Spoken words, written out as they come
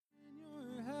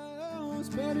knows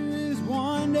better is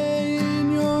one day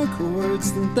in your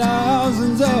courts than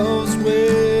thousands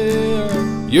elsewhere.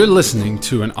 You're listening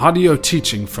to an audio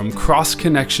teaching from Cross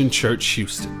Connection Church,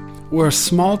 Houston. We're a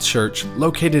small church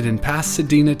located in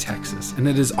Pasadena, Texas, and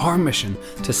it is our mission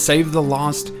to save the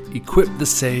lost, equip the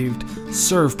saved,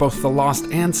 serve both the lost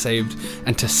and saved,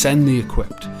 and to send the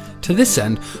equipped. To this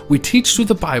end, we teach through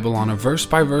the Bible on a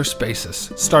verse-by-verse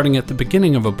basis, starting at the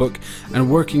beginning of a book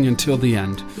and working until the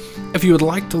end. If you would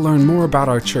like to learn more about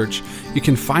our church, you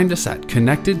can find us at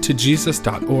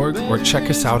connectedtojesus.org or check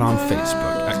us out on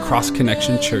Facebook at Cross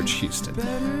Connection Church Houston.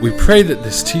 We pray that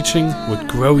this teaching would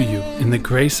grow you in the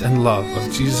grace and love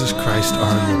of Jesus Christ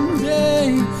our Lord.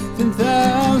 Than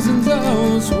thousands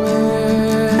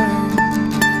elsewhere.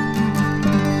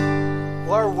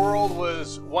 Well, our world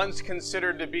was once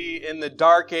considered to be in the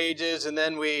dark ages, and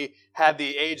then we had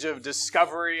the age of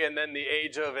discovery, and then the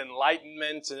age of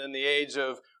enlightenment, and then the age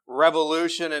of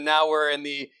revolution, and now we're in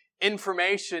the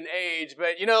information age.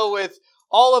 But you know, with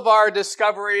all of our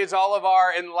discoveries, all of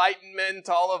our enlightenment,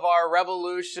 all of our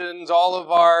revolutions, all of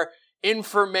our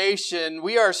information,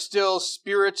 we are still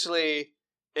spiritually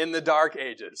in the dark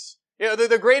ages. You know,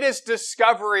 the greatest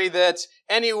discovery that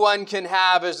anyone can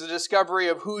have is the discovery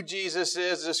of who Jesus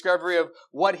is, the discovery of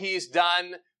what He's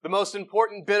done. The most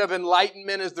important bit of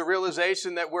enlightenment is the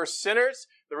realization that we're sinners,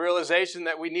 the realization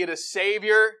that we need a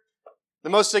Savior. The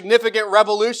most significant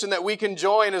revolution that we can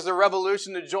join is the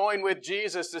revolution to join with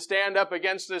Jesus, to stand up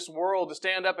against this world, to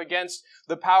stand up against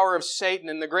the power of Satan.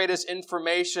 And the greatest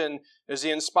information is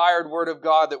the inspired Word of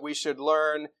God that we should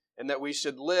learn and that we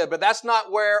should live. But that's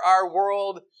not where our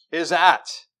world is at.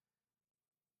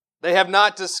 They have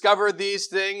not discovered these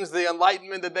things. The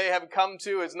enlightenment that they have come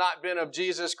to has not been of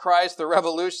Jesus Christ. The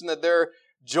revolution that they're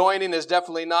joining is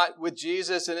definitely not with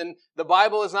Jesus. And the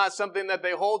Bible is not something that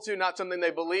they hold to, not something they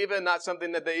believe in, not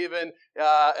something that they even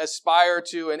aspire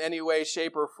to in any way,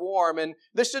 shape, or form. And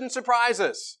this shouldn't surprise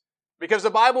us, because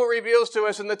the Bible reveals to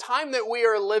us in the time that we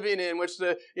are living in, which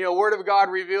the Word of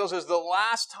God reveals as the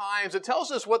last times, it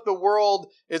tells us what the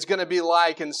world is going to be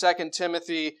like. In 2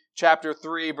 Timothy chapter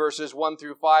 3, verses 1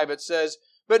 through 5, it says,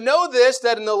 "But know this,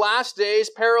 that in the last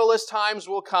days perilous times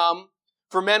will come.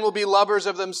 For men will be lovers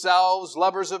of themselves,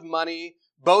 lovers of money,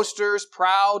 boasters,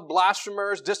 proud,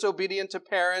 blasphemers, disobedient to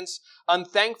parents,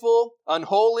 unthankful,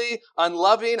 unholy,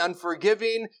 unloving,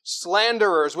 unforgiving,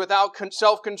 slanderers, without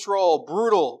self-control,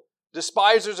 brutal,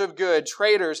 despisers of good,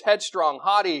 traitors, headstrong,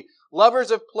 haughty, lovers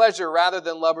of pleasure rather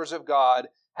than lovers of God,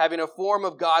 having a form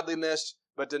of godliness,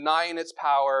 but denying its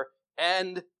power,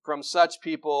 and from such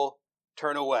people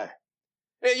turn away."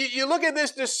 You look at this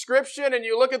description and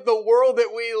you look at the world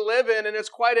that we live in, and it's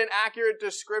quite an accurate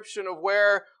description of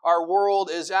where our world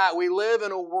is at. We live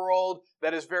in a world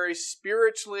that is very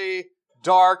spiritually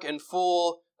dark and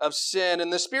full of sin.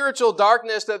 And the spiritual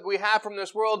darkness that we have from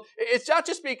this world, it's not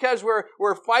just because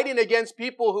we're fighting against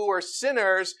people who are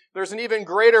sinners. There's an even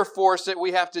greater force that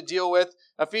we have to deal with.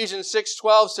 Ephesians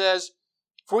 6:12 says,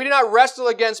 "For we do not wrestle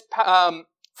against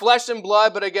flesh and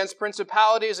blood, but against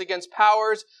principalities, against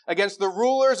powers, against the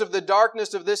rulers of the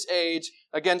darkness of this age,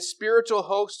 against spiritual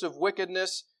hosts of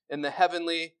wickedness in the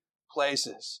heavenly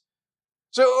places."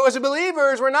 So as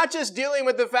believers, we're not just dealing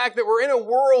with the fact that we're in a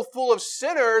world full of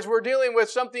sinners, we're dealing with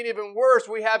something even worse.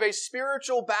 We have a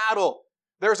spiritual battle.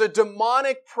 There's a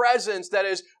demonic presence that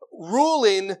is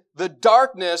ruling the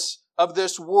darkness of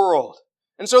this world.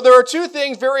 And so there are two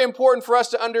things very important for us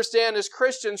to understand as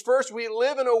Christians. First, we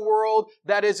live in a world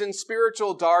that is in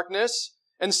spiritual darkness.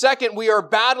 And second, we are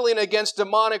battling against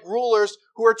demonic rulers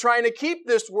who are trying to keep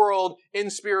this world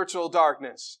in spiritual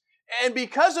darkness. And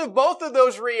because of both of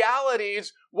those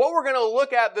realities, what we're going to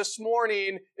look at this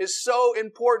morning is so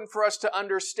important for us to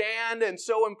understand and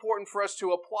so important for us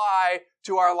to apply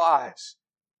to our lives.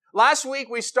 Last week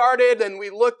we started and we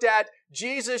looked at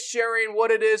Jesus sharing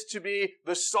what it is to be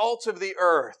the salt of the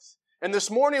earth. And this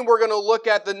morning we're going to look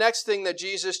at the next thing that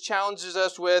Jesus challenges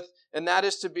us with, and that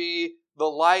is to be the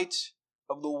light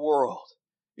of the world.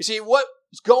 You see,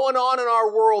 what's going on in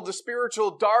our world, the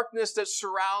spiritual darkness that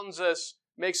surrounds us,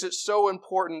 makes it so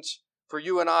important for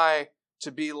you and I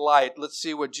to be light. Let's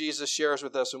see what Jesus shares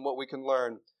with us and what we can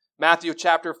learn. Matthew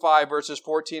chapter 5, verses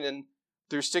 14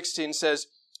 through 16 says,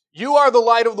 "You are the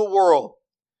light of the world.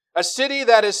 A city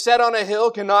that is set on a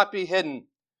hill cannot be hidden.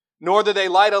 Nor do they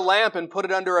light a lamp and put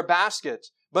it under a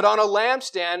basket, but on a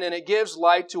lampstand, and it gives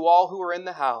light to all who are in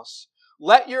the house.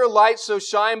 Let your light so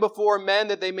shine before men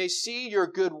that they may see your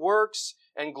good works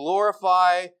and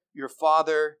glorify your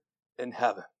Father in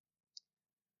heaven."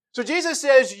 So Jesus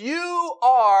says, you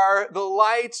are the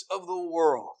light of the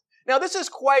world. Now, this is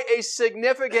quite a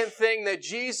significant thing that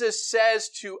Jesus says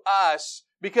to us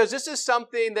because this is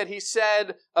something that he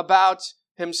said about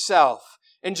himself.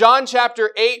 In John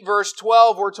chapter 8, verse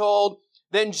 12, we're told,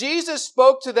 "Then Jesus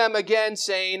spoke to them again,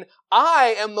 saying,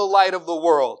 I am the light of the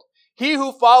world. He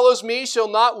who follows me shall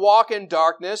not walk in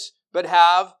darkness, but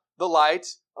have the light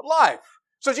of life."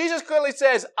 So Jesus clearly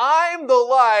says, I'm the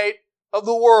light of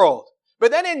the world.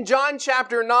 But then in John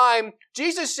chapter 9,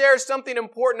 Jesus shares something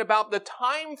important about the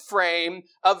time frame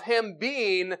of him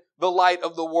being the light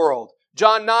of the world.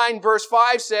 John 9 verse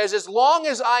 5 says, "As long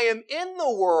as I am in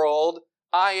the world,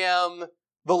 I am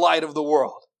the light of the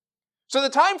world." So the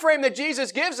time frame that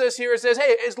Jesus gives us here says,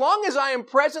 hey, as long as I am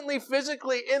presently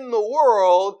physically in the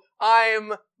world,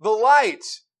 I'm the light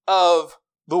of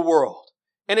the world.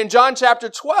 And in John chapter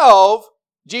 12,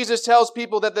 Jesus tells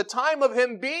people that the time of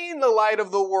him being the light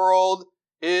of the world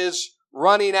is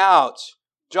running out.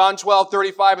 John 12,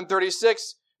 35 and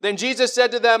 36. "Then Jesus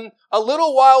said to them, a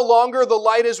little while longer the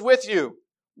light is with you.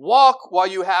 Walk while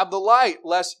you have the light,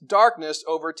 lest darkness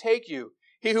overtake you.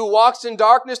 He who walks in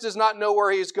darkness does not know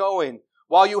where he is going.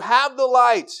 While you have the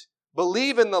light,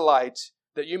 believe in the light,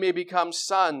 that you may become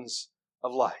sons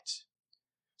of light."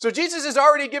 So Jesus has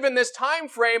already given this time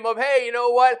frame of, hey, you know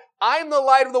what? I'm the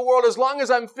light of the world as long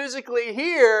as I'm physically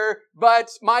here,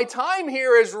 but my time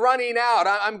here is running out.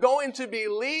 I'm going to be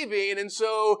leaving, and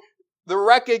so the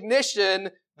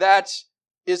recognition that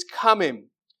is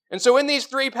coming. And so in these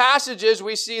three passages,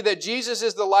 we see that Jesus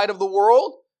is the light of the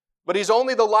world, but he's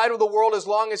only the light of the world as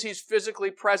long as he's physically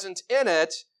present in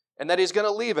it, and that he's going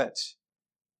to leave it.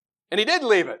 And he did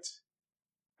leave it.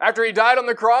 After he died on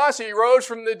the cross, he rose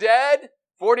from the dead.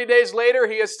 40 days later,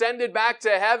 he ascended back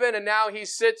to heaven, and now he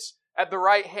sits at the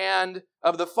right hand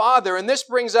of the Father. And this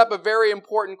brings up a very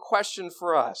important question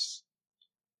for us.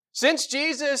 Since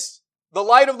Jesus, the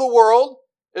light of the world,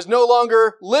 is no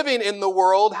longer living in the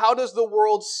world, how does the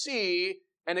world see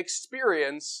and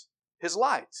experience his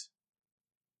light?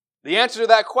 The answer to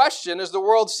that question is the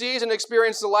world sees and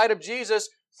experiences the light of Jesus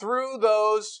through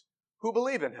those who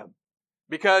believe in him.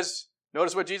 Because,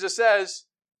 notice what Jesus says,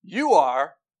 you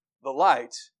are the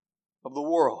light of the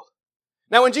world.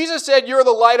 Now, when Jesus said, you're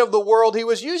the light of the world, he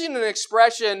was using an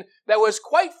expression that was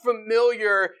quite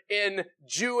familiar in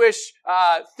Jewish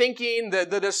thinking.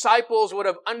 The disciples would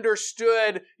have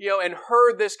understood, and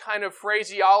heard this kind of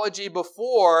phraseology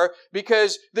before,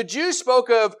 because the Jews spoke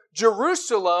of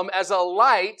Jerusalem as a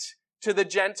light to the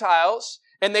Gentiles,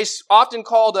 and they often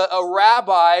called a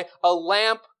rabbi a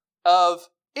lamp of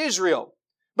Israel.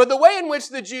 But the way in which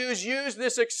the Jews use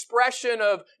this expression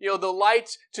of, the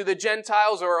light to the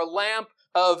Gentiles or a lamp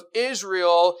of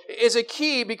Israel is a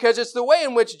key, because it's the way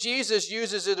in which Jesus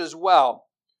uses it as well.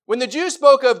 When the Jews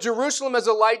spoke of Jerusalem as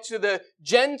a light to the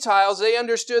Gentiles, they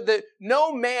understood that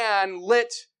no man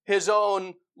lit his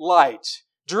own light.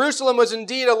 Jerusalem was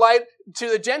indeed a light to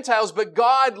the Gentiles, but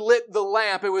God lit the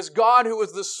lamp. It was God who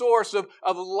was the source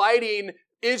of lighting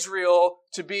Israel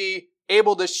to be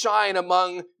able to shine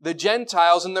among the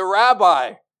Gentiles. And the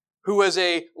rabbi, who was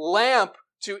a lamp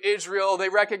to Israel, they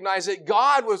recognized that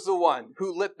God was the one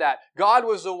who lit that. God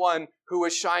was the one who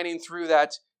was shining through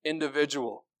that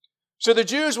individual. So the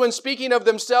Jews, when speaking of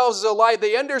themselves as a light,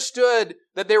 they understood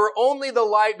that they were only the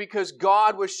light because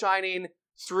God was shining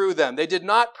through them. They did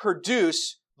not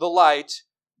produce the light,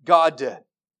 God did.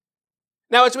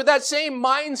 Now, it's with that same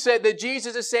mindset that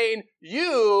Jesus is saying,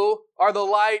 you are the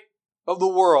light of the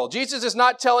world. Jesus is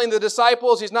not telling the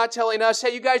disciples, he's not telling us,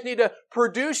 hey, you guys need to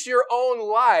produce your own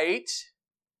light,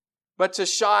 but to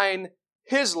shine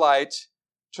his light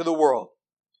to the world.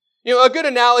 A good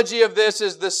analogy of this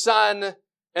is the sun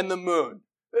and the moon.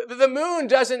 The moon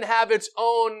doesn't have its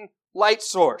own light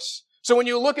source. So when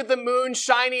you look at the moon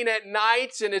shining at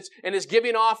night and it's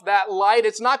giving off that light,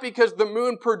 it's not because the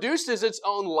moon produces its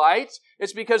own light.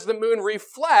 It's because the moon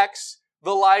reflects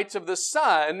the light of the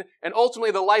sun, and ultimately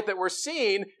the light that we're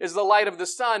seeing is the light of the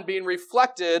sun being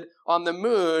reflected on the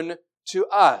moon to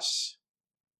us.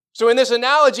 So in this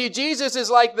analogy, Jesus is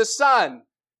like the sun,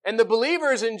 and the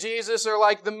believers in Jesus are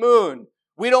like the moon.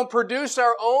 We don't produce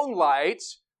our own light.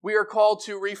 We are called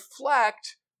to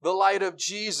reflect the light of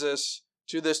Jesus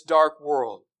to this dark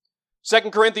world. 2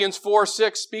 Corinthians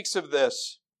 4:6 speaks of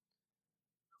this.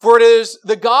 For it is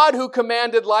the God who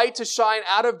commanded light to shine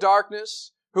out of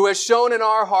darkness, who has shown in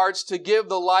our hearts to give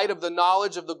the light of the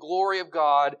knowledge of the glory of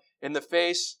God in the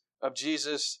face of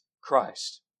Jesus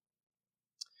Christ.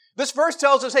 This verse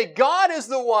tells us, hey, God is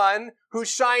the one who's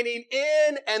shining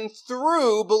in and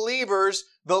through believers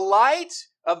the light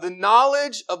of the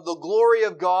knowledge of the glory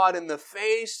of God in the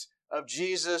face of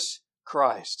Jesus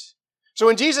Christ. So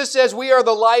when Jesus says we are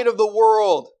the light of the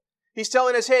world, He's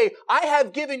telling us, hey, I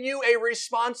have given you a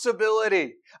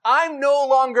responsibility. I'm no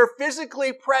longer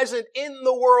physically present in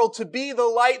the world to be the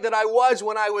light that I was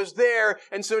when I was there.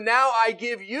 And so now I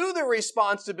give you the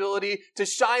responsibility to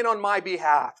shine on my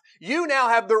behalf. You now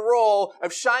have the role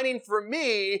of shining for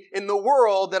me in the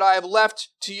world that I have left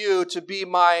to you to be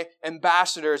my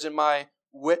ambassadors and my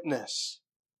witness.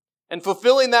 And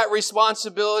fulfilling that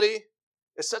responsibility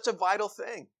is such a vital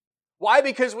thing. Why?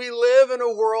 Because we live in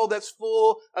a world that's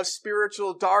full of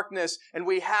spiritual darkness, and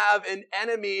we have an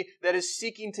enemy that is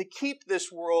seeking to keep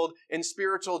this world in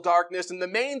spiritual darkness. And the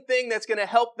main thing that's going to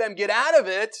help them get out of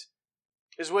it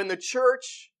is when the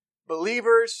church,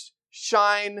 believers,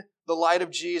 shine the light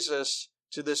of Jesus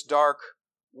to this dark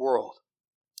world.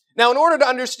 Now, in order to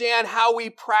understand how we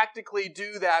practically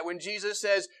do that, when Jesus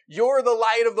says, you're the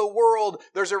light of the world,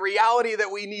 there's a reality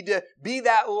that we need to be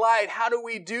that light. How do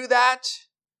we do that?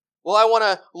 Well, I want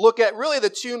to look at really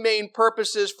the two main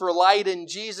purposes for light in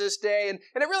Jesus' day, and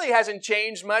it really hasn't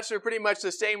changed much. They're pretty much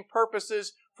the same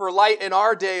purposes for light in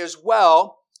our day as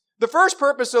well. The first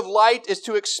purpose of light is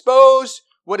to expose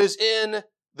what is in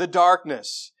the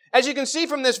darkness. As you can see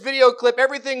from this video clip,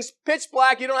 everything's pitch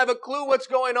black. You don't have a clue what's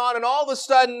going on, and all of a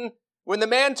sudden, when the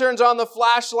man turns on the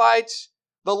flashlight,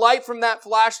 the light from that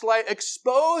flashlight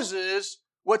exposes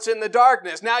what's in the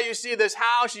darkness. Now you see this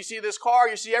house, you see this car,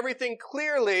 you see everything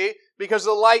clearly because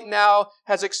the light now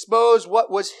has exposed what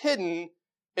was hidden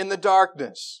in the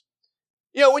darkness.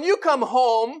 You know, when you come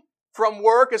home from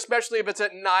work, especially if it's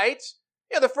at night,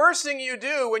 the first thing you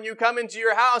do when you come into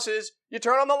your house is you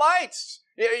turn on the lights.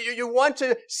 You want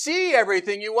to see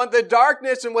everything. You want the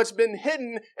darkness and what's been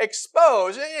hidden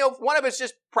exposed. One of it's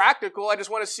just practical. I just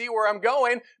want to see where I'm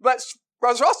going. But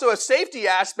there's also a safety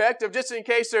aspect of just in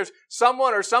case there's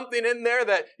someone or something in there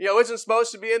that, isn't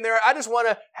supposed to be in there. I just want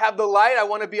to have the light. I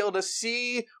want to be able to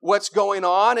see what's going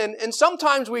on. And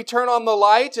sometimes we turn on the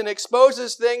light and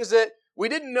exposes things that we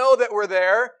didn't know that were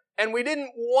there and we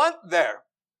didn't want there.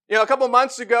 A couple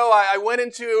months ago, I went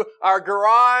into our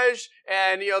garage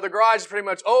and, the garage is pretty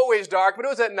much always dark, but it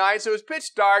was at night, so it was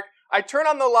pitch dark. I turn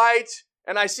on the light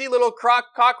and I see little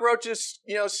cockroaches,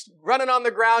 running on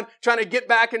the ground, trying to get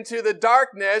back into the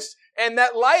darkness. And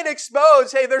that light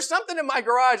exposed, hey, there's something in my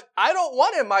garage I don't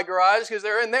want in my garage because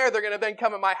they're in there. They're going to then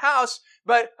come in my house.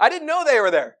 But I didn't know they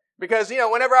were there because,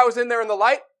 whenever I was in there in the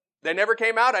light, they never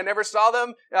came out. I never saw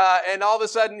them. And all of a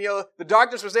sudden, the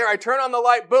darkness was there. I turn on the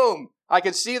light, boom. I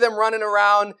could see them running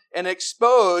around and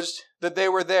exposed that they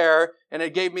were there. And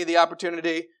it gave me the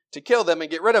opportunity to kill them and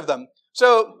get rid of them.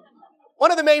 So one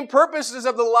of the main purposes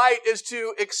of the light is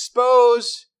to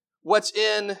expose what's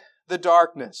in the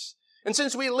darkness. And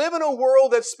since we live in a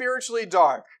world that's spiritually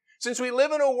dark, since we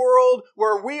live in a world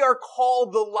where we are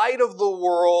called the light of the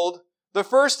world, the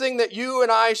first thing that you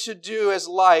and I should do as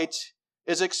light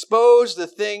is expose the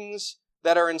things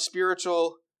that are in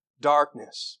spiritual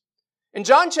darkness. In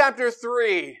John chapter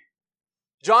 3,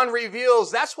 John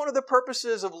reveals that's one of the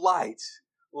purposes of light.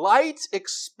 Light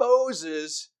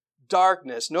exposes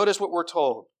darkness. Notice what we're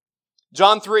told.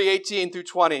 John 3:18 through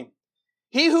 20.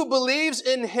 He who believes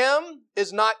in him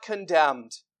is not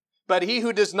condemned, but he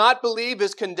who does not believe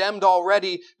is condemned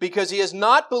already because he has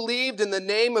not believed in the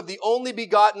name of the only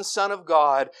begotten Son of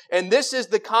God. And this is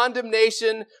the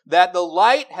condemnation that the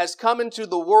light has come into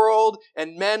the world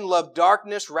and men love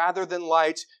darkness rather than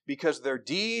light because their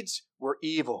deeds were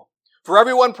evil. For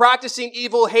everyone practicing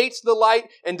evil hates the light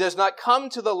and does not come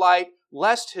to the light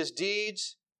lest his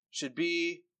deeds should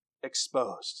be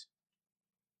exposed.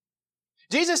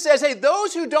 Jesus says, hey,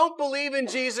 those who don't believe in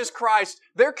Jesus Christ,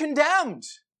 they're condemned.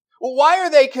 Well, why are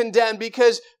they condemned?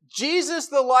 Because Jesus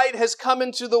the light has come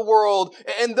into the world,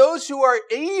 and those who are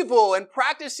evil and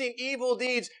practicing evil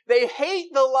deeds, they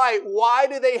hate the light. Why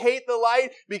do they hate the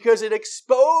light? Because it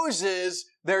exposes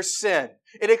their sin.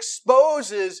 It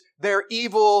exposes their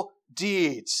evil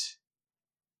deeds.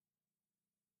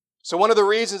 So one of the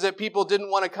reasons that people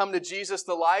didn't want to come to Jesus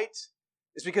the light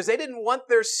is because they didn't want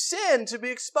their sin to be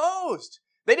exposed.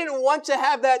 They didn't want to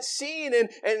have that seen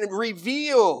and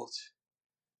revealed.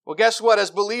 Well, guess what?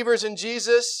 As believers in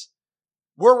Jesus,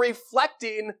 we're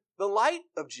reflecting the light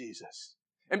of Jesus.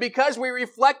 And because we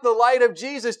reflect the light of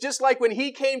Jesus, just like when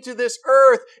he came to this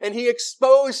earth and he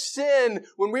exposed sin,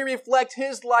 when we reflect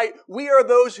his light, we are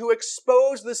those who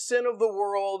expose the sin of the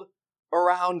world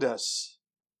around us.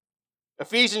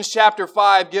 Ephesians chapter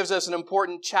 5 gives us an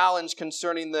important challenge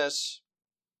concerning this.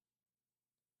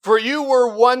 For you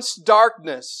were once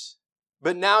darkness,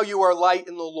 but now you are light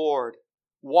in the Lord.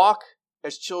 Walk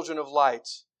as children of light.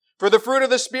 For the fruit of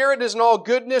the Spirit is in all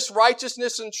goodness,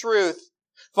 righteousness, and truth.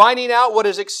 finding out what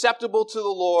is acceptable to the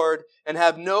Lord, and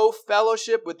have no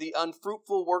fellowship with the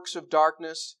unfruitful works of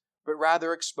darkness, but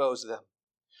rather expose them.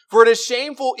 For it is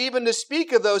shameful even to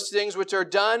speak of those things which are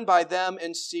done by them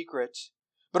in secret.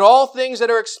 But all things that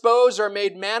are exposed are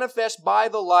made manifest by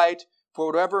the light, for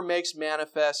whatever makes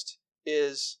manifest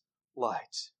is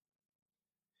light.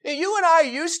 You and I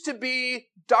used to be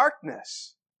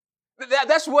darkness.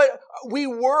 That's what we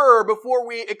were before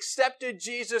we accepted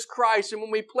Jesus Christ. And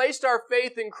when we placed our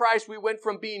faith in Christ, we went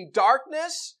from being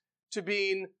darkness to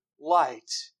being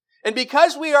light. And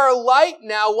because we are light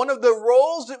now, one of the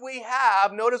roles that we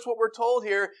have, notice what we're told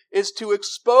here, is to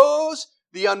expose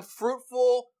the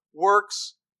unfruitful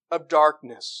works of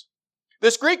darkness.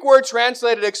 This Greek word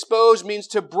translated expose means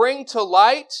to bring to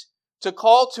light, to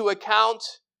call to account,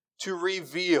 to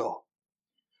reveal.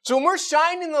 So when we're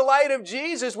shining the light of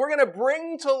Jesus, we're going to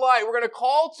bring to light, we're going to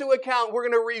call to account, we're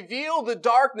going to reveal the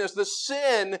darkness, the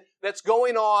sin that's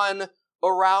going on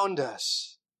around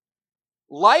us.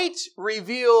 Light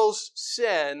reveals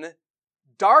sin.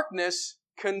 Darkness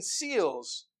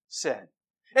conceals sin.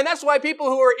 And that's why people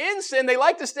who are in sin, they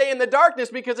like to stay in the darkness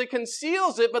because it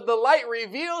conceals it, but the light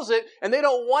reveals it, and they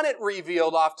don't want it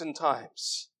revealed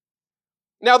oftentimes.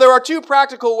 Now, there are two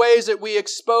practical ways that we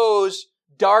expose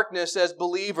darkness as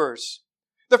believers.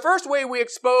 The first way we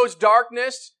expose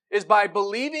darkness is by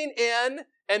believing in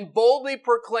and boldly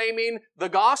proclaiming the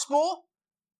gospel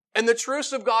and the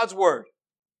truths of God's word.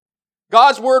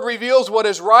 God's word reveals what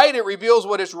is right, it reveals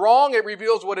what is wrong, it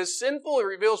reveals what is sinful, it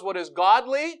reveals what is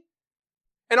godly.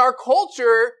 And our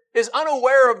culture is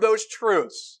unaware of those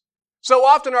truths. So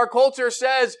often our culture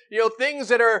says, things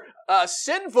that are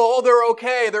sinful, they're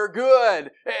okay, they're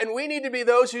good. And we need to be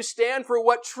those who stand for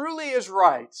what truly is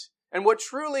right and what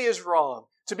truly is wrong.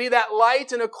 To be that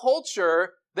light in a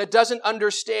culture that doesn't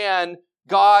understand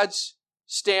God's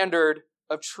standard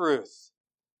of truth.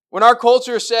 When our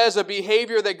culture says a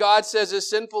behavior that God says is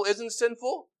sinful isn't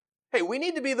sinful, hey, we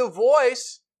need to be the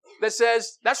voice that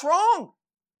says, that's wrong.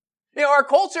 Our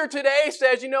culture today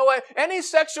says, any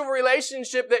sexual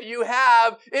relationship that you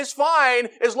have is fine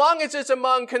as long as it's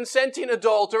among consenting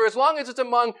adults or as long as it's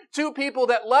among two people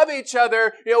that love each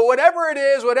other. Whatever it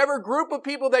is, whatever group of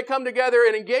people that come together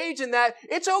and engage in that,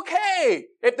 it's okay.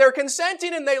 If they're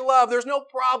consenting and they love, there's no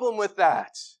problem with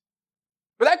that.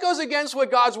 But that goes against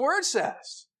what God's word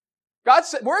says.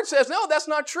 God's word says, no, that's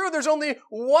not true. There's only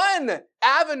one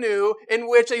avenue in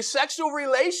which a sexual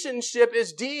relationship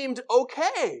is deemed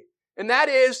okay. And that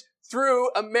is through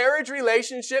a marriage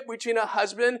relationship between a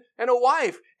husband and a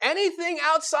wife. Anything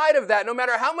outside of that, no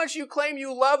matter how much you claim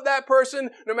you love that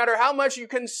person, no matter how much you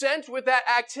consent with that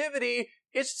activity,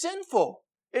 it's sinful.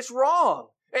 It's wrong.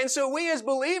 And so we as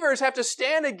believers have to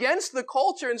stand against the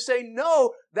culture and say,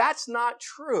 no, that's not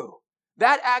true.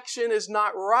 That action is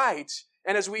not right.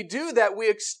 And as we do that, we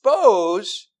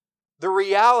expose the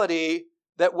reality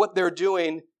that what they're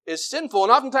doing is sinful.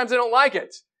 And oftentimes they don't like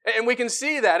it. And we can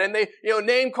see that. And they,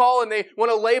 name call and they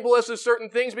want to label us as certain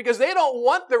things because they don't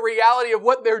want the reality of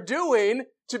what they're doing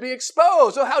to be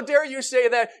exposed. So how dare you say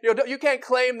that, you can't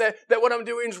claim that what I'm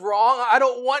doing is wrong. I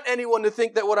don't want anyone to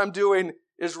think that what I'm doing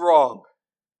is wrong.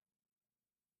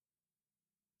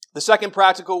 The second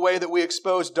practical way that we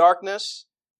expose darkness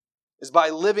is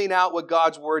by living out what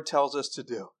God's word tells us to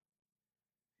do.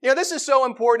 This is so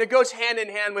important. It goes hand in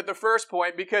hand with the first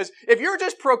point because if you're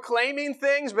just proclaiming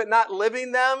things but not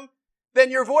living them, then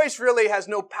your voice really has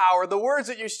no power. The words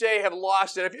that you say have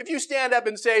lost it. If you stand up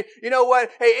and say, you know what,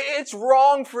 hey, it's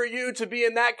wrong for you to be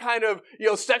in that kind of,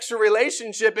 sexual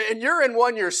relationship and you're in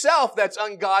one yourself that's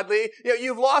ungodly,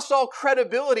 you've lost all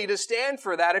credibility to stand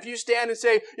for that. If you stand and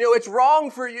say, it's wrong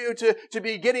for you to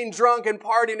be getting drunk and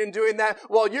partying and doing that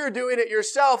while you're doing it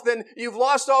yourself, then you've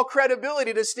lost all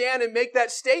credibility to stand and make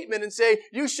that statement and say,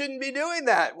 you shouldn't be doing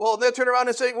that. Well, they'll turn around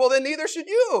and say, well, then neither should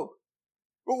you.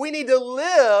 But we need to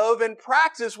live and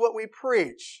practice what we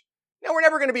preach. Now, we're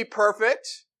never going to be perfect,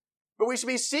 but we should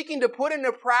be seeking to put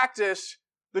into practice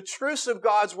the truths of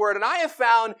God's word. And I have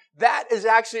found that is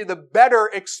actually the better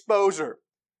exposer.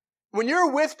 When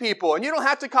you're with people and you don't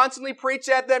have to constantly preach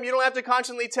at them, you don't have to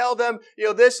constantly tell them,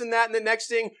 this and that and the next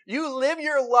thing. You live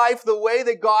your life the way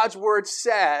that God's word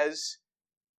says,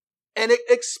 and it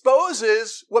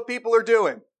exposes what people are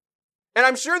doing. And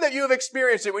I'm sure that you have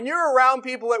experienced it. When you're around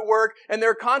people at work and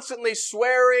they're constantly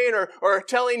swearing or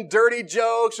telling dirty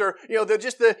jokes or,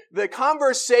 the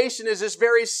conversation is just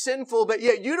very sinful, but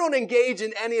yet you don't engage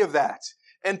in any of that.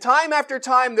 And time after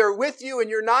time they're with you and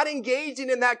you're not engaging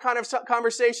in that kind of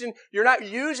conversation. You're not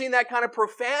using that kind of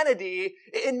profanity.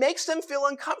 It makes them feel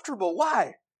uncomfortable.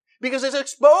 Why? Because it's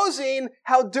exposing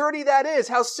how dirty that is,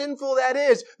 how sinful that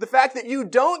is. The fact that you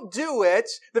don't do it,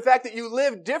 the fact that you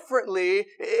live differently,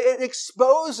 it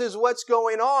exposes what's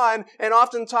going on. And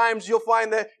oftentimes you'll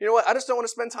find that, you know what, I just don't want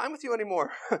to spend time with you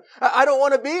anymore. I don't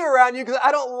want to be around you because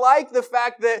I don't like the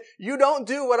fact that you don't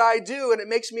do what I do, and it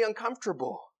makes me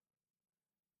uncomfortable.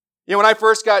 You know, when I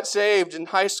first got saved in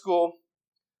high school,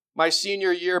 my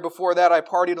senior year, before that, I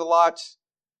partied a lot.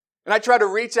 And I tried to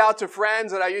reach out to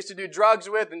friends that I used to do drugs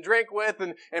with and drink with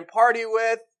and party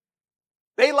with.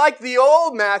 They liked the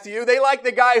old Matthew. They liked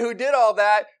the guy who did all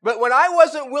that. But when I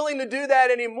wasn't willing to do that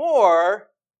anymore,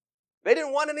 they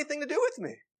didn't want anything to do with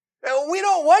me. We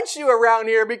don't want you around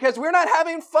here because we're not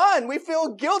having fun. We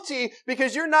feel guilty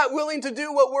because you're not willing to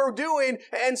do what we're doing.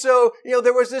 And so,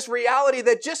 there was this reality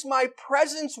that just my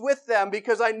presence with them,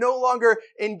 because I no longer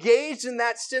engaged in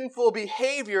that sinful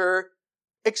behavior,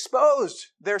 exposed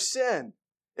their sin.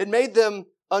 It made them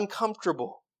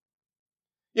uncomfortable.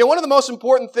 One of the most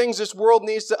important things this world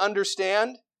needs to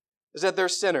understand is that they're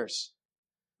sinners.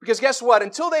 Because guess what?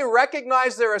 Until they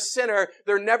recognize they're a sinner,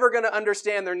 they're never going to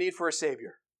understand their need for a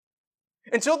Savior.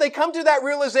 Until they come to that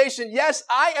realization, yes,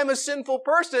 I am a sinful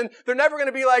person, they're never going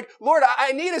to be like, Lord,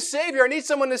 I need a Savior. I need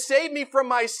someone to save me from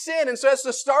my sin. And so that's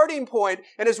the starting point.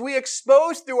 And as we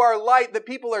expose through our light that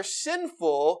people are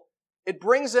sinful, it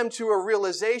brings them to a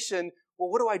realization,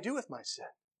 well, what do I do with my sin?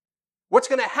 What's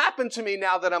going to happen to me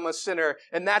now that I'm a sinner?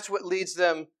 And that's what leads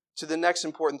them to the next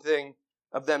important thing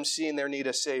of them seeing their need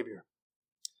a Savior.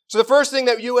 So the first thing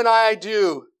that you and I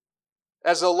do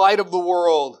as the light of the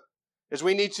world is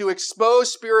we need to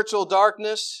expose spiritual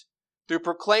darkness through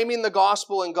proclaiming the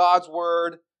gospel in God's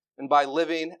Word and by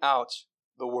living out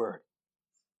the Word.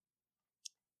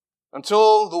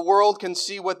 Until the world can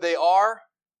see what they are,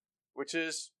 which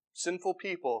is sinful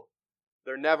people,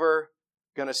 they're never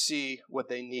going to see what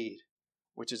they need,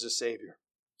 which is a Savior.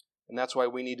 And that's why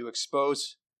we need to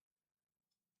expose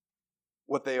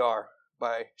what they are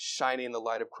by shining the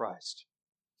light of Christ.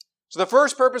 So the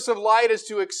first purpose of light is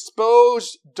to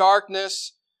expose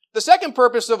darkness. The second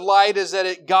purpose of light is that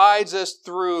it guides us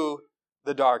through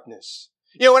the darkness.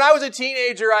 When I was a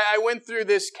teenager, I went through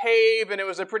this cave, and it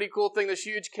was a pretty cool thing, this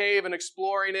huge cave, and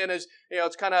exploring it is,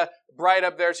 it's kind of bright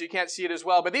up there, so you can't see it as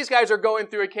well. But these guys are going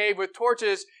through a cave with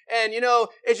torches, and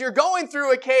as you're going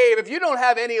through a cave, if you don't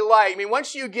have any light,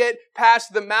 once you get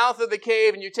past the mouth of the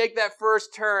cave and you take that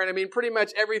first turn, pretty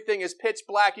much everything is pitch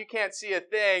black. You can't see a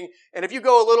thing. And if you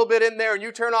go a little bit in there and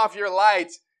you turn off your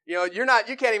lights, you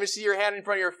can't even see your hand in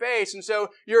front of your face. And so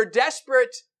you're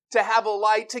desperate to have a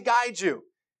light to guide you.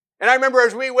 And I remember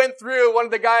as we went through, one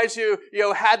of the guys who,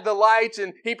 had the light,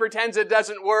 and he pretends it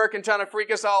doesn't work and trying to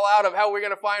freak us all out of how we're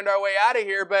going to find our way out of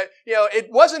here. But, it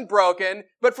wasn't broken.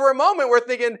 But for a moment, we're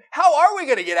thinking, how are we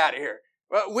going to get out of here?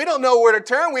 Well, we don't know where to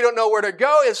turn. We don't know where to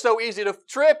go. It's so easy to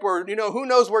trip, or, who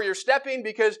knows where you're stepping,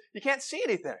 because you can't see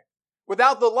anything.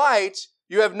 Without the light,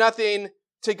 you have nothing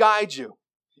to guide you.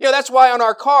 That's why on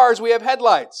our cars, we have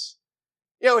headlights.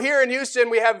 Here in Houston,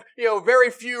 we have,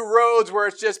 very few roads where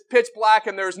it's just pitch black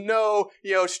and there's no,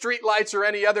 street lights or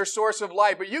any other source of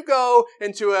light. But you go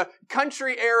into a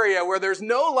country area where there's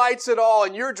no lights at all,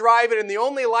 and you're driving and the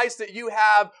only lights that you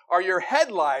have are your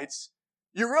headlights.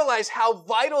 You realize how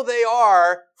vital they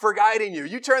are for guiding you.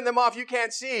 You turn them off, you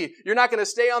can't see. You're not going to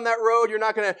stay on that road. You're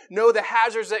not going to know the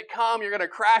hazards that come. You're going to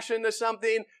crash into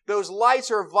something. Those lights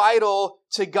are vital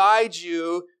to guide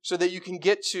you so that you can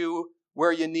get to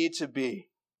where you need to be.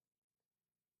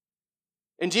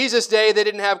 In Jesus' day, they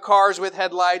didn't have cars with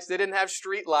headlights. They didn't have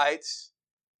street lights.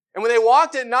 And when they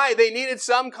walked at night, they needed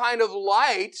some kind of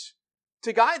light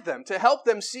to guide them, to help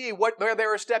them see where they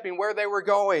were stepping, where they were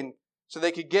going, so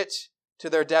they could get to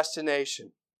their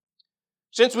destination.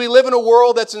 Since we live in a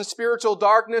world that's in spiritual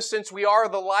darkness, since we are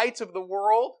the light of the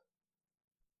world,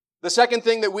 the second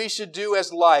thing that we should do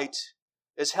as light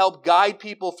is help guide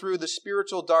people through the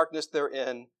spiritual darkness they're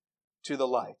in to the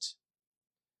light.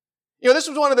 This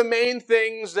was one of the main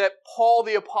things that Paul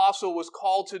the Apostle was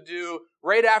called to do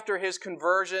right after his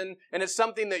conversion, and it's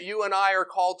something that you and I are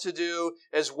called to do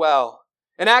as well.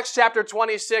 In Acts chapter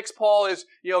 26, Paul is,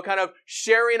 kind of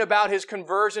sharing about his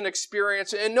conversion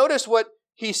experience, and notice what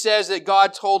he says that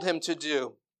God told him to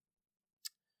do.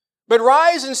 But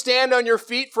rise and stand on your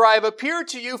feet, for I have appeared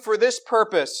to you for this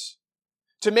purpose,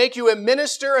 to make you a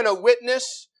minister and a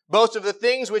witness, both of the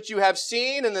things which you have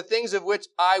seen and the things of which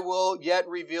I will yet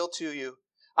reveal to you.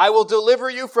 I will deliver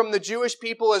you from the Jewish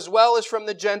people as well as from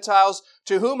the Gentiles,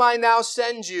 to whom I now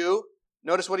send you,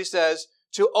 notice what he says,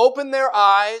 to open their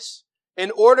eyes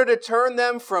in order to turn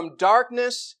them from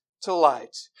darkness to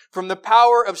light, from the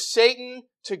power of Satan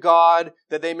to God,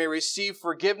 that they may receive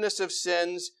forgiveness of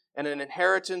sins and an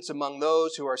inheritance among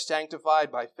those who are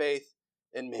sanctified by faith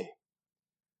in me.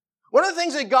 One of the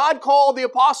things that God called the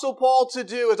Apostle Paul to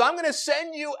do is, I'm going to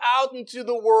send you out into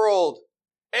the world.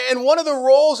 And one of the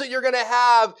roles that you're going to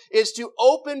have is to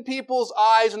open people's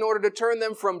eyes in order to turn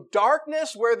them from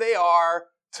darkness where they are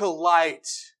to light.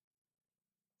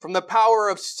 From the power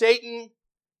of Satan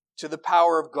to the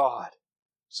power of God.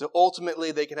 So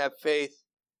ultimately they can have faith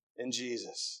in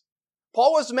Jesus.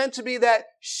 Paul was meant to be that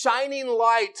shining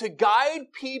light to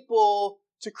guide people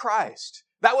to Christ.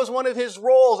 That was one of his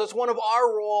roles. That's one of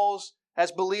our roles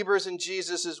as believers in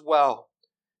Jesus as well.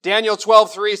 Daniel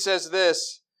 12:3 says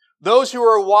this, "Those who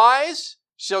are wise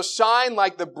shall shine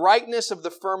like the brightness of the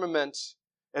firmament,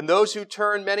 and those who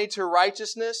turn many to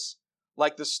righteousness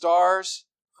like the stars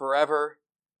forever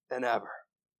and ever."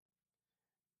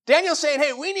 Daniel's saying,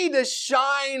 hey, we need to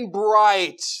shine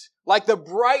bright like the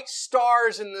bright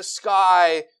stars in the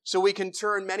sky so we can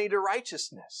turn many to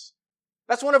righteousness.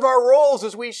 That's one of our roles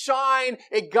as we shine.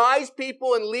 It guides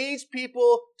people and leads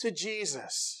people to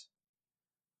Jesus.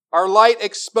 Our light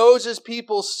exposes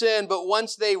people's sin, but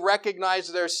once they recognize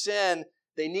their sin,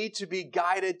 they need to be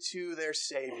guided to their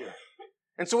Savior.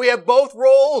 And so we have both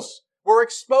roles. We're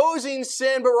exposing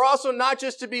sin, but we're also not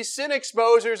just to be sin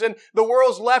exposers and the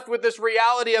world's left with this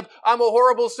reality of, I'm a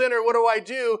horrible sinner, what do I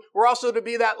do? We're also to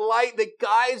be that light that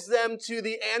guides them to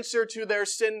the answer to their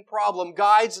sin problem,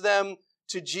 guides them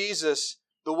to Jesus,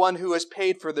 the one who has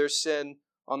paid for their sin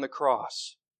on the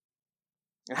cross.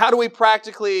 And how do we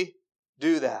practically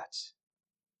do that?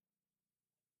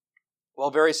 Well,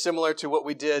 very similar to what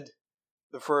we did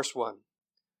the first one.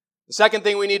 The second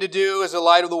thing we need to do as the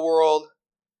light of the world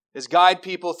is guide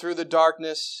people through the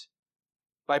darkness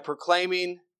by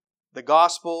proclaiming the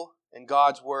gospel and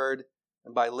God's word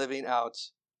and by living out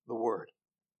the word.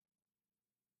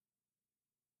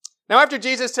 Now, after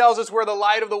Jesus tells us we're the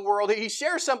light of the world, he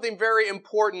shares something very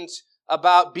important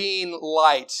about being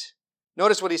light.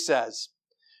 Notice what he says.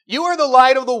 "You are the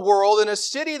light of the world, and a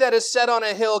city that is set on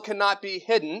a hill cannot be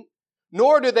hidden,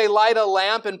 nor do they light a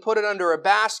lamp and put it under a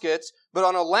basket, but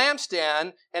on a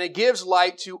lampstand, and it gives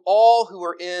light to all who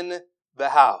are in the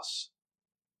house."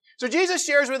 So Jesus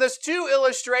shares with us two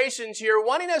illustrations here,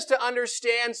 wanting us to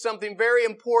understand something very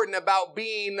important about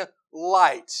being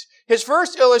light. His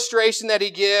first illustration that he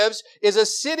gives is a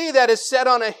city that is set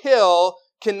on a hill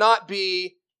cannot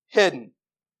be hidden.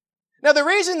 Now, the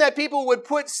reason that people would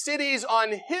put cities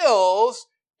on hills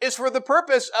is for the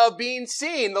purpose of being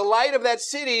seen. The light of that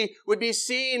city would be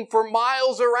seen for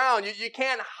miles around. You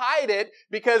can't hide it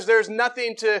because there's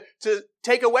nothing to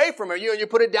take away from it. You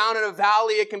put it down in a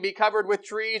valley, it can be covered with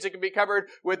trees, it can be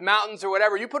covered with mountains or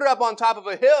whatever. You put it up on top of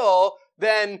a hill,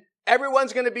 then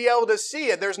everyone's going to be able to see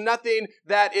it. There's nothing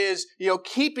that is,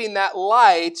 keeping that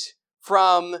light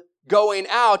from going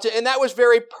out. And that was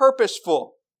very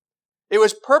purposeful. It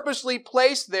was purposely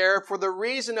placed there for the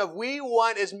reason of we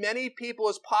want as many people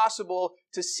as possible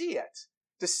to see it,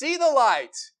 to see the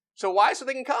light. So why? So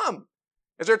they can come.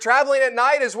 As they're traveling at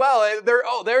night as well,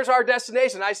 there's our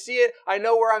destination. I see it. I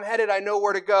know where I'm headed. I know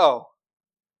where to go.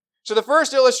 So the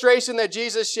first illustration that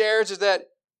Jesus shares is that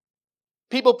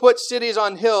people put cities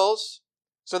on hills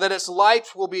so that its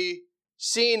light will be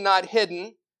seen, not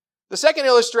hidden. The second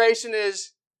illustration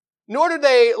is, nor do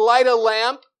they light a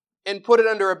lamp and put it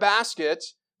under a basket,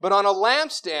 but on a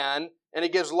lampstand, and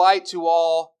it gives light to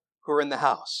all who are in the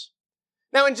house.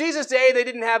 Now, in Jesus' day, they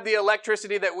didn't have the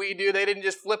electricity that we do. They didn't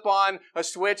just flip on a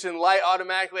switch and light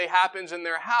automatically happens in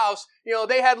their house.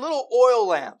 They had little oil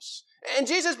lamps. And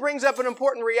Jesus brings up an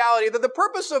important reality that the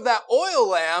purpose of that oil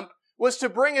lamp was to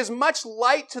bring as much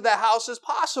light to the house as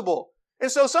possible.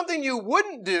 And so something you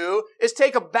wouldn't do is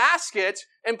take a basket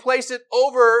and place it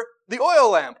over the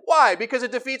oil lamp. Why? Because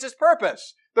it defeats its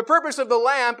purpose. The purpose of the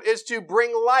lamp is to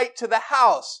bring light to the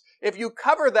house. If you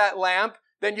cover that lamp,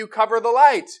 then you cover the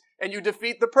light and you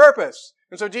defeat the purpose.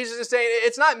 And so Jesus is saying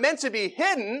it's not meant to be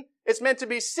hidden, it's meant to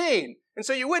be seen. And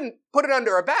so you wouldn't put it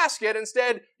under a basket.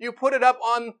 Instead, you put it up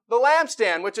on the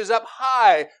lampstand, which is up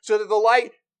high, so that the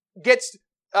light gets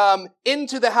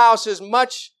into the house as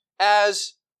much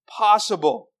as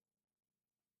possible.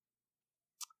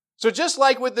 So just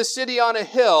like with the city on a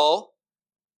hill,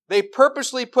 they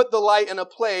purposely put the light in a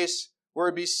place where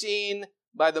it would be seen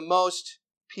by the most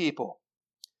people.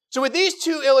 So with these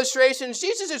two illustrations,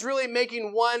 Jesus is really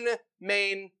making one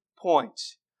main point.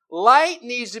 Light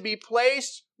needs to be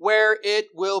placed where it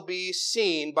will be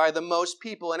seen by the most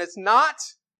people, and it's not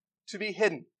to be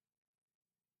hidden.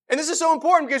 And this is so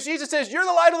important because Jesus says, you're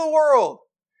the light of the world.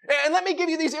 And let me give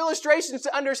you these illustrations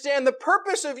to understand the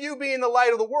purpose of you being the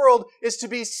light of the world is to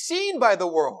be seen by the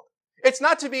world. It's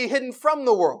not to be hidden from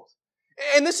the world.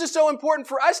 And this is so important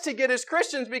for us to get as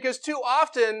Christians because too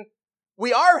often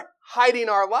we are hiding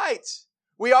our lights.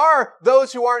 We are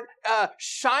those who aren't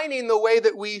shining the way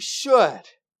that we should.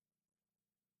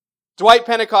 Dwight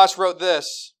Pentecost wrote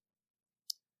this: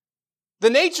 "The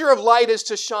nature of light is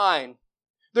to shine.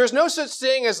 There's no such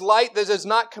thing as light that does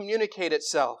not communicate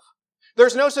itself.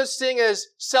 There's no such thing as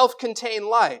self-contained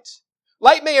light.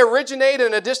 Light may originate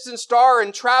in a distant star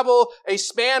and travel a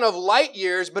span of light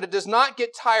years, but it does not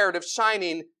get tired of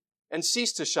shining and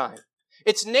cease to shine.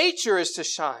 Its nature is to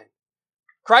shine.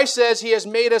 Christ says He has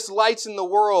made us lights in the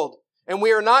world, and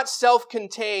we are not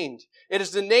self-contained. It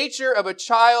is the nature of a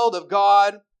child of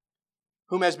God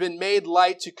whom has been made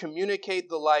light to communicate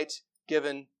the light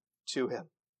given to Him."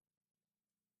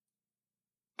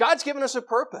 God's given us a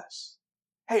purpose.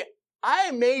 Hey,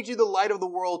 I made you the light of the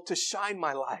world to shine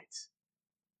my light.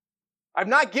 I've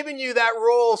not given you that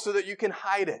role so that you can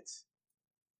hide it.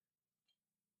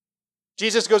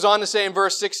 Jesus goes on to say in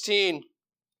verse 16,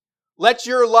 "Let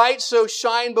your light so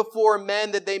shine before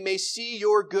men that they may see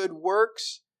your good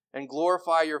works and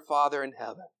glorify your Father in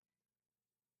heaven."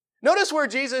 Notice where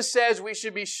Jesus says we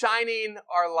should be shining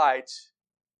our light.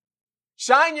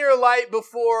 Shine your light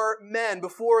before men,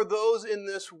 before those in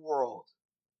this world.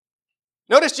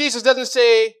 Notice Jesus doesn't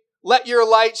say, "Let your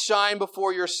light shine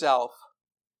before yourself."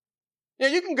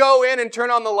 You can go in and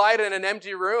turn on the light in an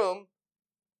empty room.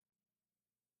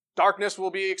 Darkness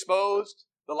will be exposed.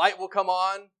 The light will come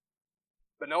on.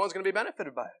 But no one's going to be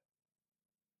benefited by it.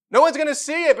 No one's going to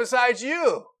see it besides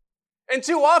you. And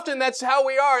too often that's how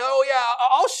we are. Oh yeah,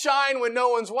 I'll shine when no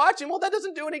one's watching. Well, that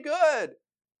doesn't do any good.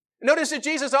 Notice that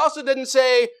Jesus also didn't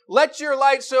say, "Let your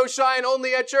light so shine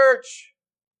only at church."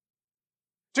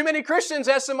 Too many Christians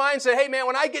have the mindset, hey man,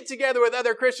 when I get together with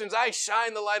other Christians, I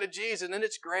shine the light of Jesus and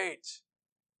it's great.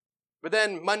 But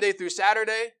then Monday through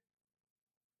Saturday,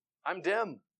 I'm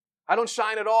dim. I don't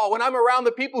shine at all. When I'm around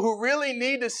the people who really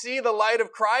need to see the light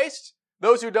of Christ,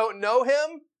 those who don't know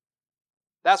Him,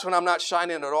 that's when I'm not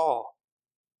shining at all.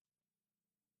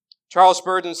 Charles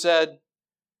Spurgeon said,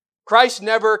 "Christ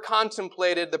never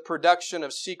contemplated the production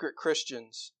of secret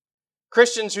Christians,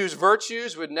 Christians whose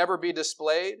virtues would never be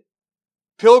displayed,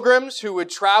 pilgrims who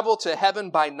would travel to heaven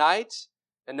by night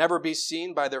and never be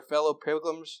seen by their fellow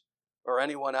pilgrims or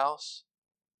anyone else."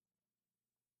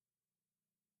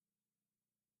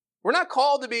 We're not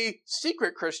called to be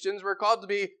secret Christians. We're called to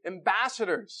be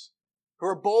ambassadors who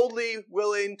are boldly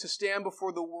willing to stand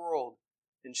before the world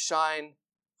and shine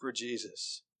for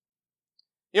Jesus.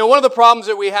 One of the problems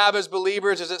that we have as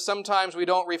believers is that sometimes we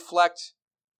don't reflect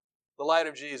the light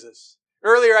of Jesus.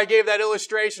 Earlier I gave that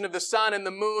illustration of the sun and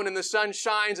the sun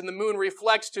shines and the moon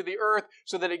reflects to the earth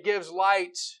so that it gives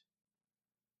light.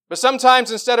 But sometimes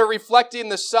instead of reflecting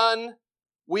the sun,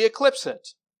 we eclipse it.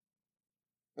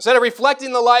 Instead of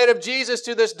reflecting the light of Jesus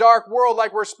to this dark world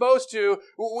like we're supposed to,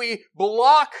 we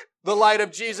block the light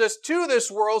of Jesus to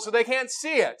this world so they can't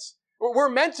see it. We're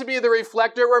meant to be the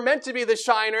reflector, we're meant to be the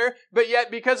shiner, but yet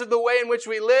because of the way in which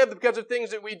we live, because of things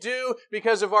that we do,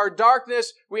 because of our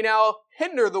darkness, we now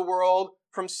hinder the world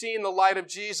from seeing the light of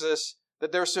Jesus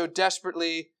that they're so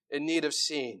desperately in need of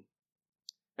seeing.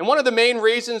 And one of the main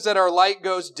reasons that our light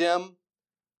goes dim,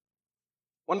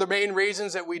 one of the main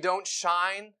reasons that we don't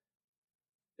shine,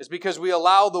 is because we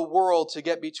allow the world to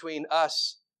get between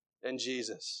us and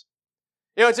Jesus.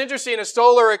 It's interesting, a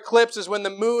solar eclipse is when the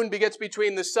moon gets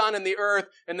between the sun and the earth,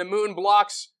 and the moon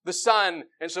blocks the sun,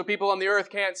 and so people on the earth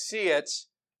can't see it.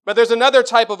 But there's another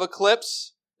type of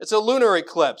eclipse. It's a lunar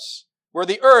eclipse, where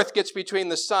the earth gets between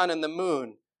the sun and the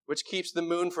moon, which keeps the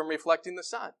moon from reflecting the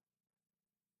sun.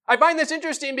 I find this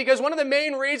interesting because one of the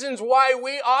main reasons why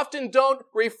we often don't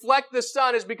reflect the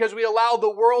sun is because we allow the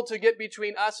world to get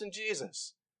between us and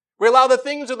Jesus. We allow the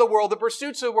things of the world, the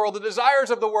pursuits of the world, the desires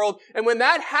of the world, and when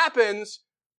that happens,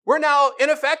 we're now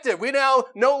ineffective. We now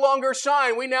no longer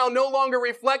shine. We now no longer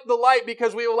reflect the light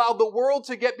because we allowed the world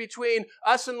to get between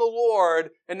us and the Lord,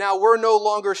 and now we're no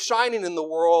longer shining in the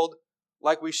world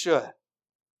like we should.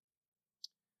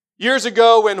 Years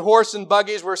ago, when horse and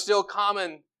buggies were still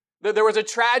common, there was a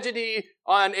tragedy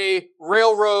on a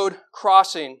railroad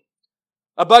crossing.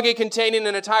 A buggy containing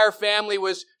an entire family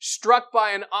was struck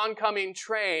by an oncoming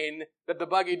train that the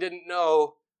buggy didn't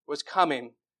know was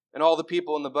coming, and all the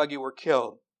people in the buggy were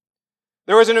killed.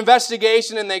 There was an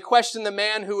investigation, and they questioned the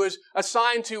man who was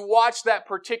assigned to watch that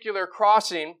particular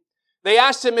crossing. They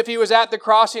asked him if he was at the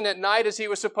crossing at night as he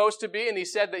was supposed to be, and he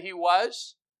said that he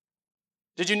was.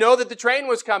 Did you know that the train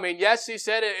was coming? Yes, he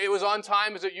said, it was on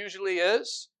time as it usually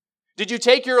is. Did you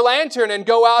take your lantern and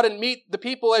go out and meet the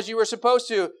people as you were supposed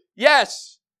to?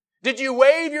 Yes. Did you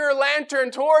wave your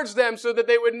lantern towards them so that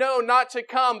they would know not to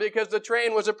come because the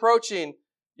train was approaching?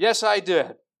 Yes, I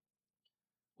did.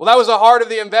 Well, that was the heart of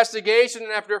the investigation,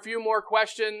 and after a few more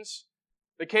questions,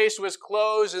 the case was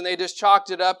closed and they just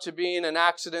chalked it up to being an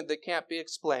accident that can't be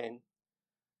explained.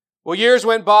 Well, years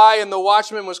went by and the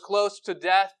watchman was close to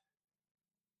death.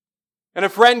 And a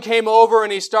friend came over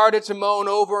and he started to moan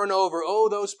over and over, "Oh,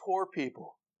 those poor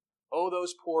people. Oh,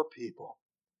 those poor people."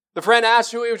 The friend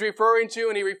asked who he was referring to,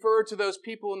 and he referred to those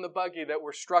people in the buggy that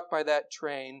were struck by that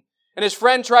train. And his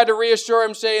friend tried to reassure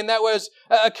him, saying that was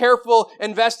a careful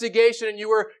investigation and you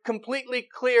were completely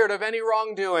cleared of any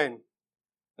wrongdoing.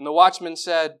 And the watchman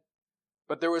said,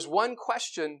 "But there was one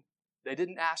question they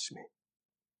didn't ask me.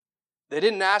 They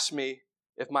didn't ask me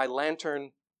if my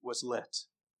lantern was lit.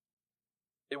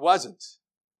 It wasn't,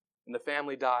 and the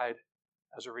family died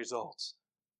as a result."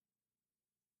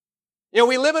 You know,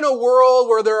 we live in a world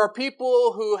where there are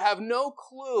people who have no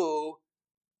clue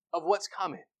of what's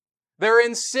coming. They're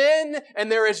in sin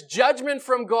and there is judgment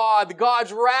from God.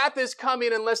 God's wrath is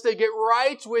coming unless they get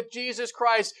right with Jesus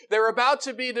Christ. They're about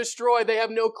to be destroyed. They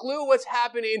have no clue what's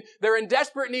happening. They're in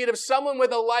desperate need of someone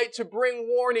with a light to bring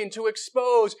warning, to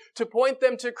expose, to point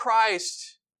them to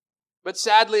Christ. But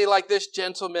sadly, like this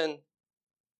gentleman,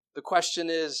 the question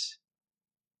is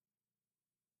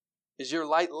your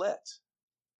light lit?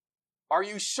 Are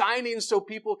you shining so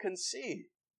people can see?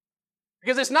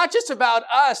 Because it's not just about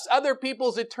us. Other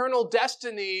people's eternal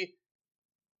destiny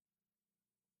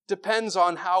depends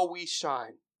on how we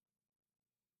shine.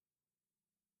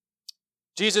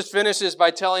 Jesus finishes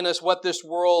by telling us what this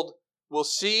world will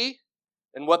see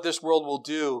and what this world will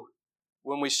do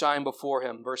when we shine before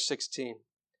Him. Verse 16.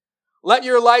 "Let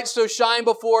your light so shine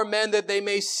before men that they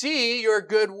may see your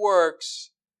good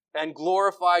works and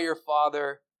glorify your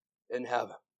Father in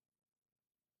heaven."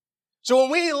 So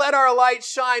when we let our light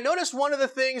shine, notice one of the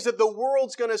things that the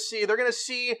world's going to see. They're going to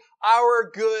see our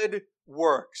good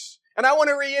works. And I want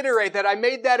to reiterate that. I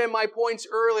made that in my points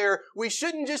earlier. We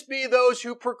shouldn't just be those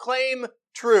who proclaim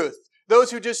truth, those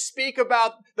who just speak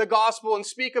about the gospel and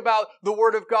speak about the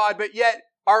Word of God, but yet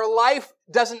our life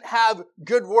doesn't have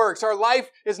good works. Our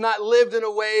life is not lived in a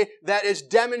way that is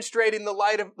demonstrating the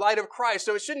light of Christ.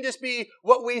 So it shouldn't just be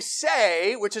what we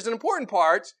say, which is an important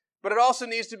part, but it also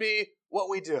needs to be what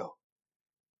we do.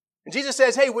 And Jesus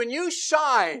says, hey, when you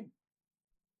shine,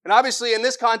 and obviously in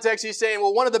this context, He's saying,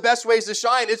 well, one of the best ways to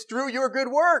shine is through your good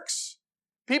works.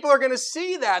 People are going to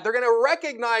see that. They're going to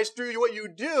recognize through what you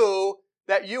do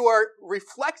that you are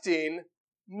reflecting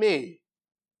Me.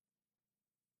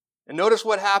 And notice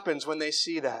what happens when they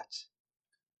see that.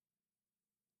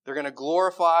 They're going to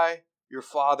glorify your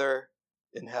Father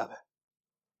in heaven.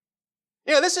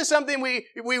 You know, this is something we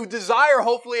desire,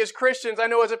 hopefully, as Christians. I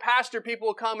know as a pastor, people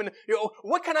will come and,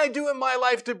 what can I do in my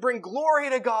life to bring glory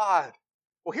to God?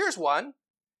 Well, here's one.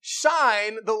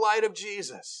 Shine the light of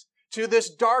Jesus to this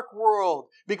dark world.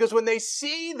 Because when they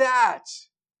see that,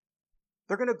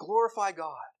 they're going to glorify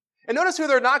God. And notice who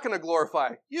they're not going to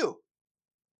glorify. You.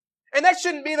 And that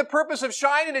shouldn't be the purpose of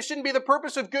shining. It shouldn't be the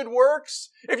purpose of good works.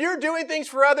 If you're doing things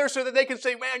for others so that they can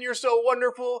say, man, you're so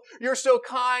wonderful, you're so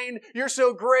kind, you're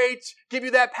so great, give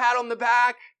you that pat on the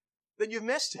back, then you've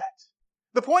missed it.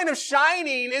 The point of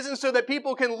shining isn't so that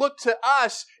people can look to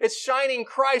us. It's shining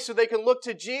Christ so they can look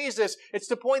to Jesus. It's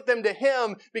to point them to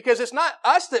Him because it's not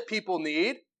us that people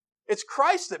need. It's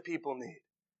Christ that people need.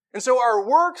 And so our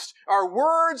works, our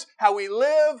words, how we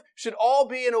live should all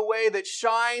be in a way that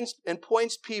shines and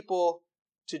points people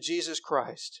to Jesus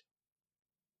Christ.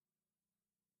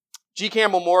 G.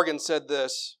 Campbell Morgan said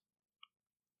this: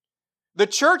 "The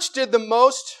church did the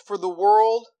most for the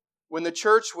world when the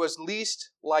church was least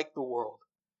like the world.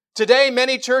 Today,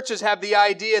 many churches have the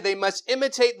idea they must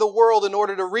imitate the world in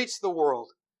order to reach the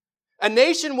world. A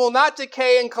nation will not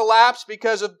decay and collapse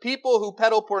because of people who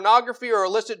peddle pornography or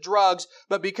illicit drugs,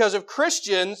 but because of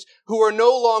Christians who are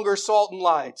no longer salt and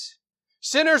light.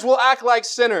 Sinners will act like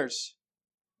sinners.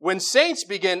 When saints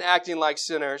begin acting like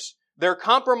sinners, their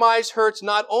compromise hurts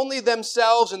not only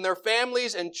themselves and their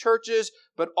families and churches,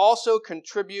 but also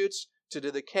contributes to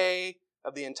the decay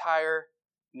of the entire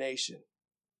nation."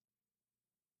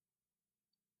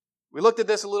 We looked at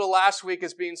this a little last week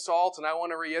as being salt, and I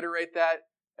want to reiterate that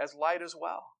as light as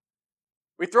well.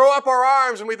 We throw up our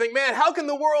arms and we think, man, how can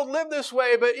the world live this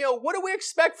way? But, what do we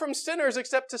expect from sinners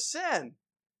except to sin?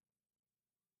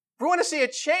 If we want to see a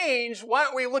change, why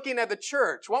aren't we looking at the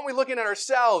church? Why aren't we looking at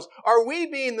ourselves? Are we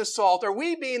being the salt? Are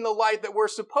we being the light that we're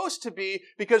supposed to be?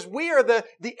 Because we are the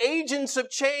agents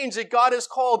of change that God has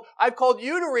called. I've called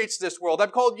you to reach this world.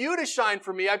 I've called you to shine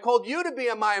for Me. I've called you to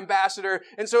be my ambassador.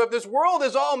 And so if this world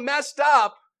is all messed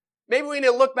up, Maybe we need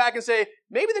to look back and say,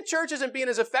 maybe the church isn't being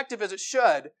as effective as it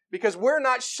should because we're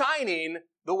not shining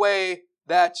the way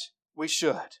that we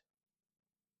should.